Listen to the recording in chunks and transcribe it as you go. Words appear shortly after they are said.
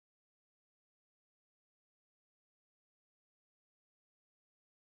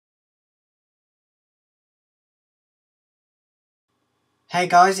Hey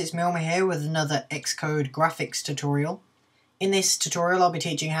guys, it's Milmer here with another Xcode graphics tutorial. In this tutorial I'll be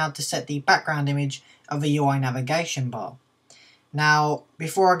teaching how to set the background image of a UI navigation bar. Now,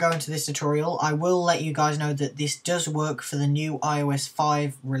 before I go into this tutorial, I will let you guys know that this does work for the new iOS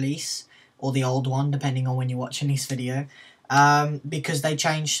 5 release, or the old one depending on when you're watching this video, because they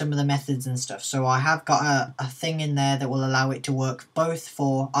changed some of the methods and stuff. So I have got a thing in there that will allow it to work both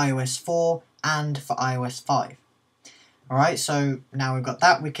for iOS 4 and for iOS 5. Alright, so now we've got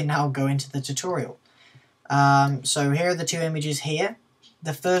that, we can now go into the tutorial. So here are the two images here.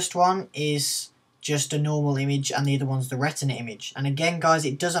 The first one is just a normal image and the other one's the Retina image. And again guys,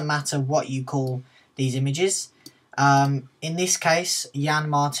 it doesn't matter what you call these images. In this case, Jan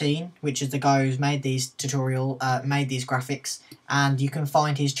Martin, which is the guy who's made these graphics, and you can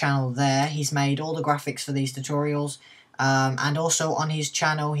find his channel there. He's made all the graphics for these tutorials, and also on his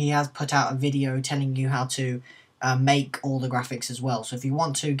channel he has put out a video telling you how to make all the graphics as well. So if you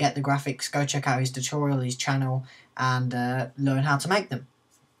want to get the graphics, go check out his tutorial, his channel, and learn how to make them.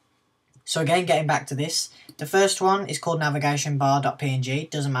 So again, getting back to this, the first one is called NavigationBar.png,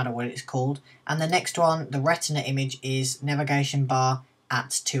 doesn't matter what it's called, and the next one, the Retina image, is NavigationBar at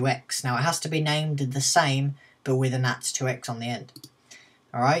 2x. Now it has to be named the same, but with an at 2x on the end.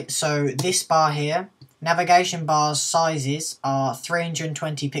 Alright, so this bar here, NavigationBar's sizes are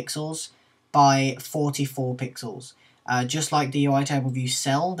 320 pixels by 44 pixels. Just like the UI table view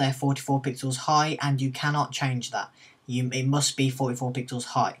cell, they're 44 pixels high, and you cannot change that. It must be 44 pixels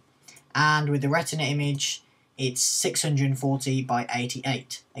high. And with the Retina image, it's 640 by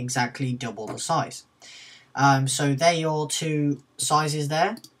 88, exactly double the size. So they're your two sizes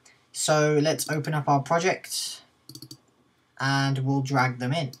there. So let's open up our project, and we'll drag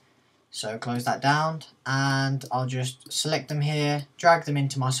them in. So close that down, and I'll just select them here, drag them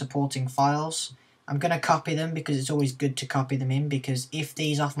into my supporting files. I'm going to copy them because it's always good to copy them in, because if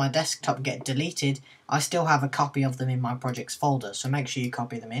these off my desktop get deleted, I still have a copy of them in my projects folder, so make sure you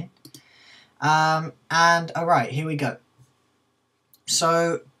copy them in. And alright, here we go.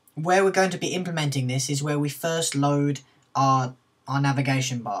 So where we're going to be implementing this is where we first load our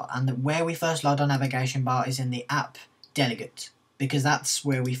navigation bar, and where we first load our navigation bar is in the app delegate, because that's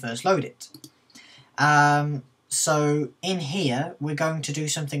where we first load it. So in here, we're going to do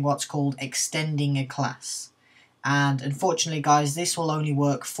something what's called extending a class. And unfortunately, guys, this will only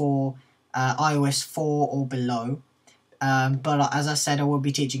work for iOS 4 or below. But as I said, I will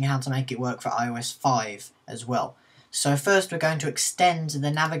be teaching you how to make it work for iOS 5 as well. So first, we're going to extend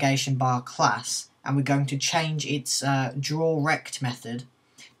the navigation bar class, and we're going to change its drawRect method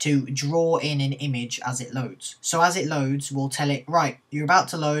to draw in an image as it loads. So as it loads, we'll tell it, right, you're about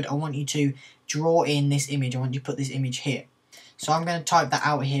to load, I want you to draw in this image, I want you to put this image here. So I'm going to type that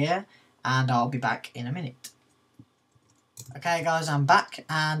out here, and I'll be back in a minute. Okay guys, I'm back,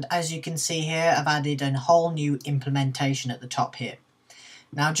 and as you can see here, I've added a whole new implementation at the top here.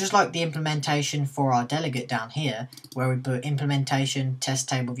 Now, just like the implementation for our delegate down here, where we put implementation, test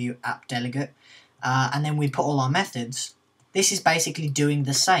table view, app delegate, and then we put all our methods, this is basically doing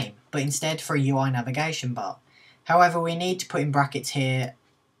the same, but instead for a UI navigation bar. However, we need to put in brackets here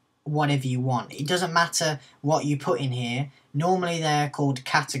whatever you want. It doesn't matter what you put in here. Normally they're called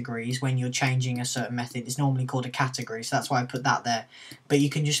categories. When you're changing a certain method, it's normally called a category, so that's why I put that there. But you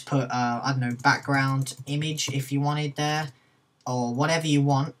can just put, I don't know, background image if you wanted there, or whatever you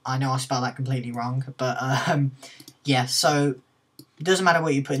want. I know I spelled that completely wrong, but yeah, so it doesn't matter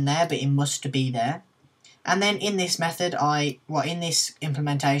what you put in there, but it must be there. And then in this method, in this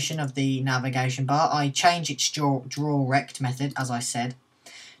implementation of the navigation bar, I change its drawRect method, as I said,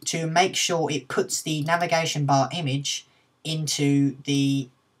 to make sure it puts the navigation bar image into the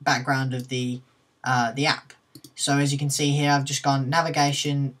background of the app. So as you can see here, I've just gone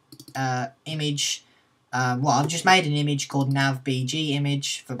navigation image. I've just made an image called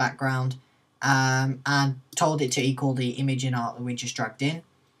navBGImage for background, and told it to equal the image in art that we just dragged in.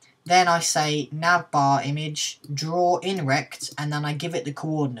 Then I say navBarImage, drawInRect, and then I give it the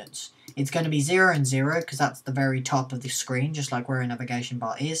coordinates. It's going to be 0 and 0 because that's the very top of the screen, just like where a navigation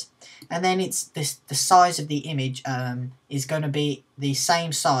bar is. And then it's the size of the image is going to be the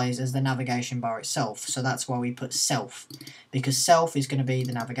same size as the navigation bar itself. So that's why we put self, because self is going to be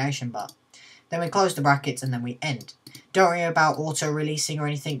the navigation bar. Then we close the brackets and then we end. Don't worry about auto-releasing or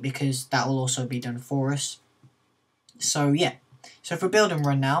anything, because that will also be done for us. So yeah. So if we build and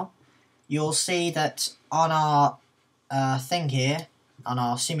run now, you'll see that on our thing here, on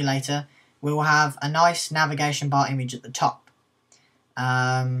our simulator, we will have a nice navigation bar image at the top.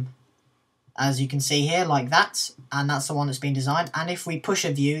 As you can see here, like that, and that's the one that's been designed. And if we push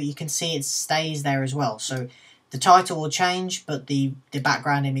a view, you can see it stays there as well. So The title will change, but the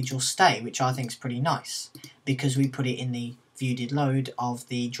background image will stay, which I think is pretty nice, because we put it in the viewDidLoad of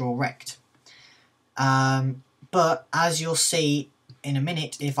the drawRect. But as you'll see in a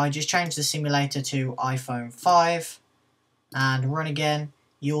minute, if I just change the simulator to iPhone 5 and run again,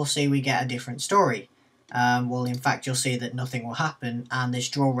 you'll see we get a different story. Well, in fact, you'll see that nothing will happen and this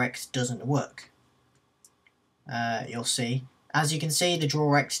drawRect doesn't work. You'll see. As you can see, the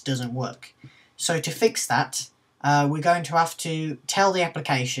drawRect doesn't work. So to fix that, we're going to have to tell the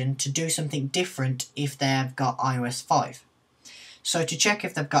application to do something different if they've got iOS 5. So to check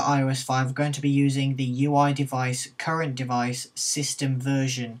if they've got iOS 5, we're going to be using the UIDevice currentDevice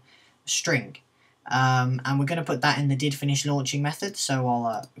systemVersion string. And we're going to put that in the didFinishLaunching method, so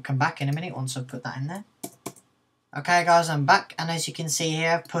I'll come back in a minute once I've put that in there. Okay guys, I'm back, and as you can see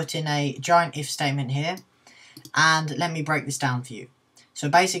here, I've put in a giant if statement here, and let me break this down for you. So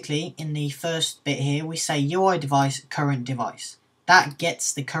basically, in the first bit here, we say UIDevice currentDevice. That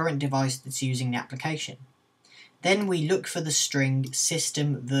gets the current device that's using the application. Then we look for the string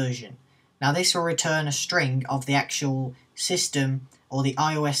systemVersion. Now this will return a string of the actual system or the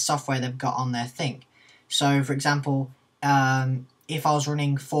iOS software they've got on their thing. So for example, if I was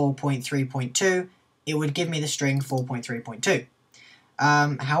running 4.3.2, it would give me the string 4.3.2.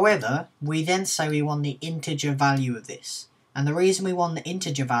 However, we then say we want the integer value of this. And the reason we want the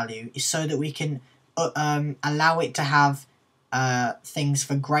integer value is so that we can allow it to have things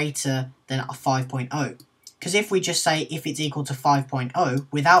for greater than 5.0. Because if we just say if it's equal to 5.0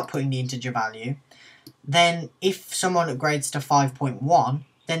 without putting the integer value, then if someone upgrades to 5.1,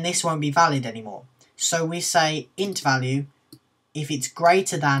 then this won't be valid anymore. So we say intValue if it's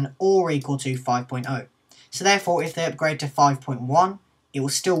greater than or equal to 5.0. So therefore, if they upgrade to 5.1, it will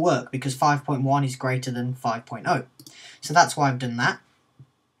still work because 5.1 is greater than 5.0. So that's why I've done that.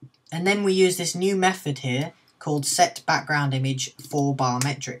 And then we use this new method here called setBackgroundImage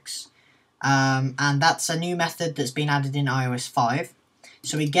forBarMetrics. And that's a new method that's been added in iOS 5.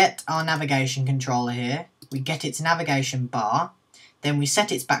 So we get our navigation controller here, we get its navigation bar, then we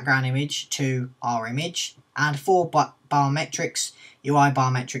set its background image to our image, and for forBarMetrics,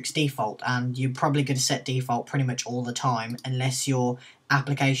 UIBarMetricsDefault, and you're probably going to set default pretty much all the time unless your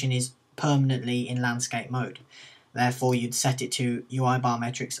application is permanently in landscape mode. Therefore, you'd set it to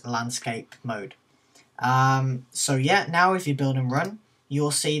UIBarMetrics landscape mode. So yeah, now if you build and run,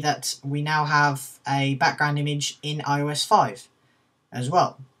 you'll see that we now have a background image in iOS 5 as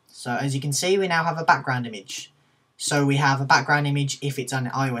well. So as you can see, we now have a background image. So we have a background image if it's on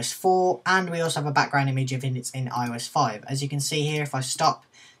iOS 4, and we also have a background image if it's in iOS 5. As you can see here, if I stop,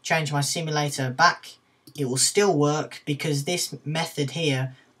 change my simulator back, it will still work because this method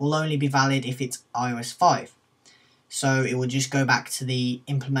here will only be valid if it's iOS 5. So it will just go back to the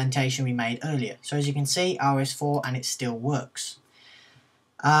implementation we made earlier. So as you can see, iOS 4 and it still works.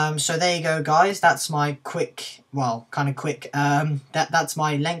 So there you go guys, that's my quick, well, kind of quick, that's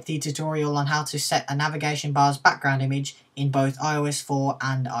my lengthy tutorial on how to set a navigation bar's background image in both iOS 4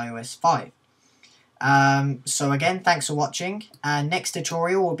 and iOS 5. So again, thanks for watching. Next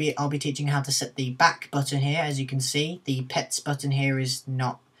tutorial I'll be teaching how to set the back button here. As you can see, the pets button here is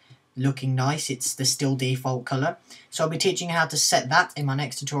not looking nice, it's the still default colour. So I'll be teaching how to set that in my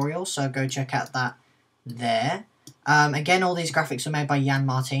next tutorial, so go check out that there. Again, all these graphics were made by Jan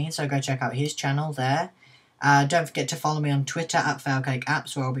Martin, so go check out his channel there. Don't forget to follow me on Twitter at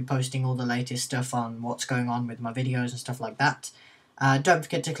FailcakeApps, where I'll be posting all the latest stuff on what's going on with my videos and stuff like that. Don't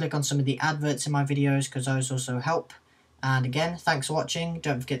forget to click on some of the adverts in my videos, because those also help. And again, thanks for watching.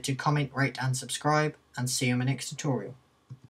 Don't forget to comment, rate and subscribe, and see you in my next tutorial.